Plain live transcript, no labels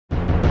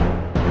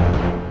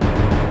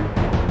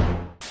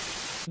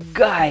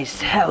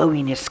Guys,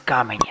 Halloween is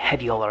coming.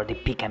 Have you already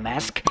picked a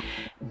mask?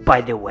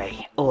 By the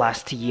way,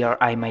 last year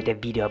I made a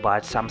video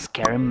about some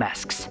scary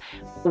masks.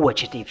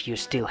 Watch it if you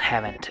still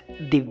haven't.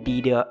 The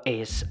video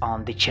is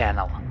on the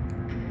channel.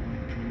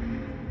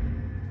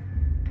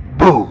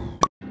 Boom!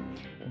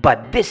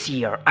 But this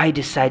year I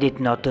decided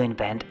not to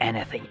invent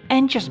anything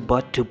and just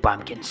bought 2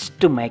 pumpkins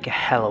to make a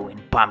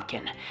Halloween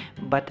pumpkin.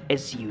 But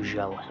as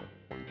usual,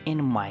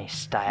 in my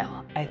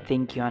style. I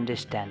think you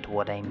understand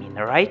what I mean,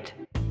 right?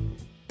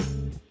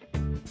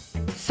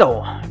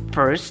 So,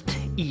 first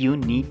you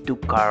need to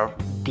carve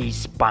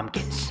these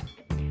pumpkins.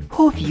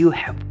 Who of you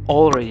have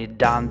already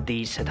done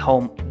this at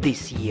home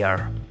this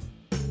year?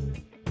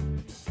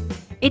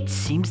 It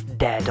seems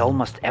that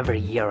almost every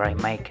year I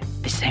make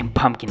the same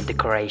pumpkin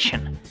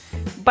decoration.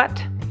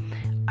 But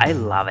I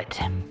love it,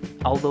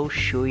 although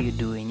sure you're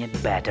doing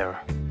it better.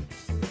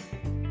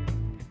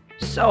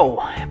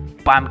 So,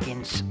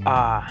 pumpkins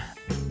are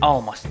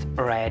almost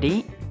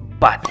ready,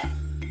 but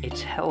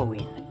it's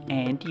Halloween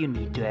and you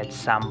need to add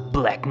some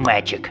black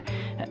magic.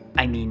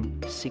 I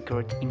mean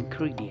secret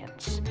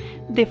ingredients,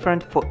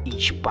 different for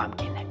each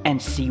pumpkin,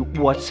 and see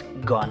what's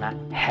gonna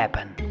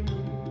happen.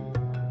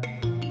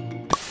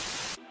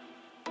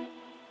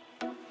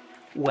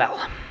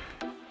 Well,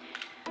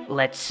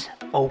 let's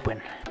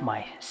open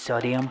my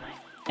sodium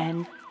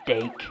and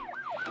take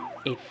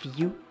a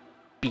few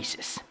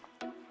pieces.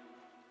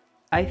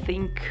 I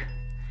think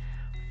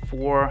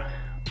 4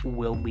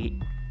 will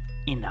be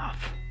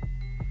enough.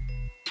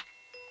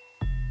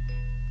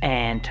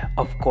 And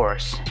of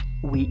course,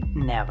 we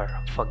never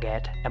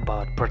forget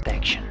about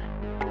protection.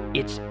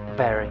 It's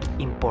very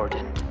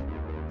important.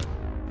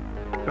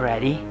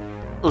 Ready?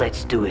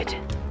 Let's do it.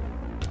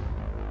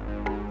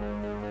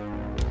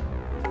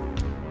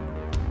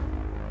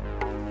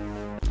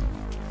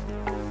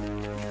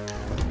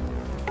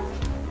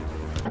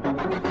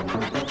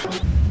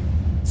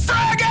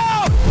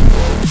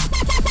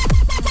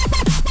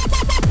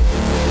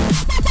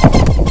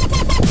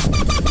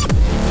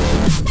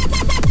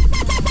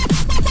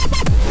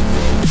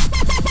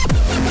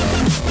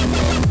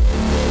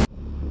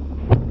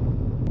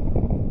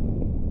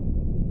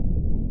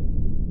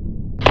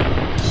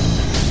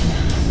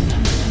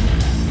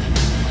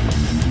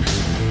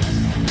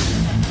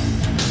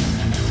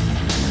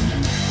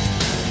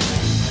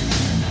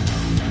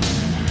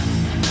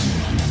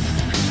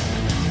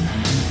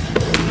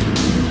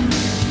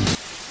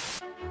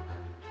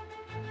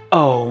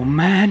 Oh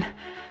man,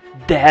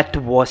 that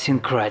was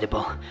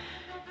incredible.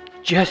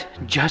 Just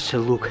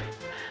look,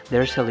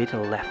 there's a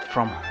little left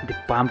from the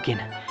pumpkin,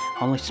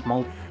 only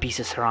small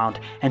pieces around.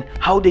 And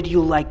how did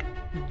you like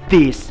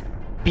this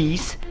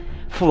piece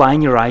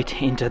flying right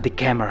into the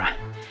camera?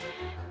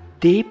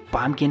 The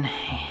pumpkin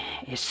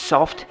is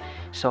soft,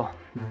 so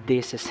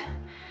this is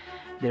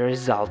the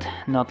result,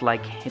 not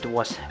like it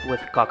was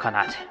with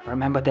coconut.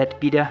 Remember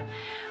that video?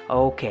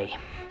 Okay,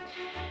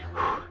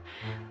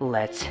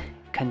 let's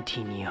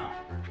continue.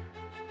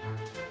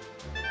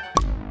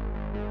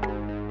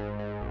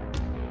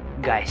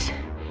 Guys,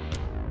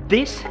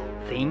 this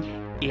thing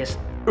is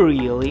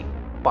really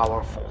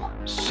powerful,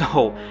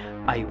 so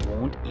I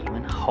won't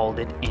even hold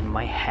it in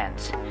my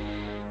hands.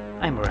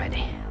 I'm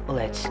ready.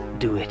 Let's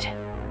do it.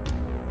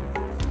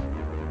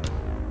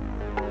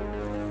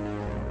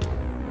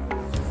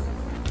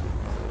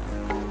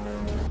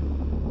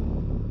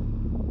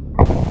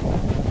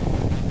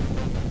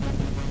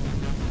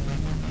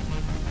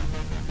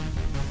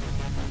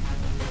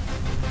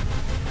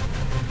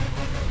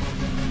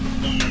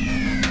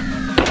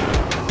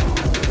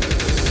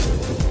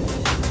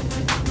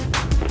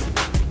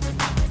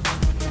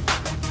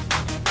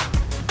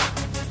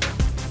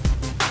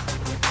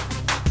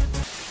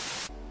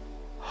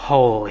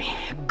 Holy,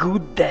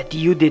 good that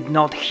you did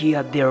not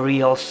hear the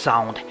real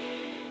sound.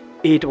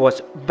 It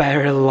was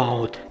very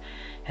loud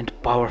and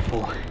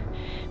powerful.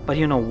 But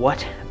you know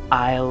what?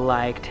 I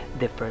liked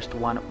the first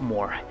one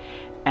more.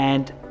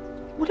 And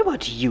what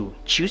about you?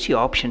 Choose your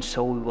option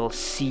so we will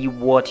see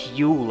what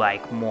you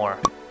like more.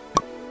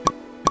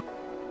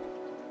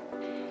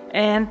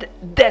 And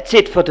that's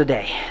it for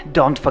today.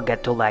 Don't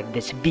forget to like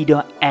this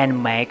video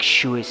and make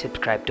sure you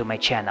subscribe to my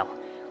channel.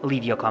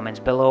 Leave your comments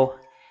below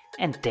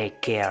and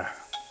take care.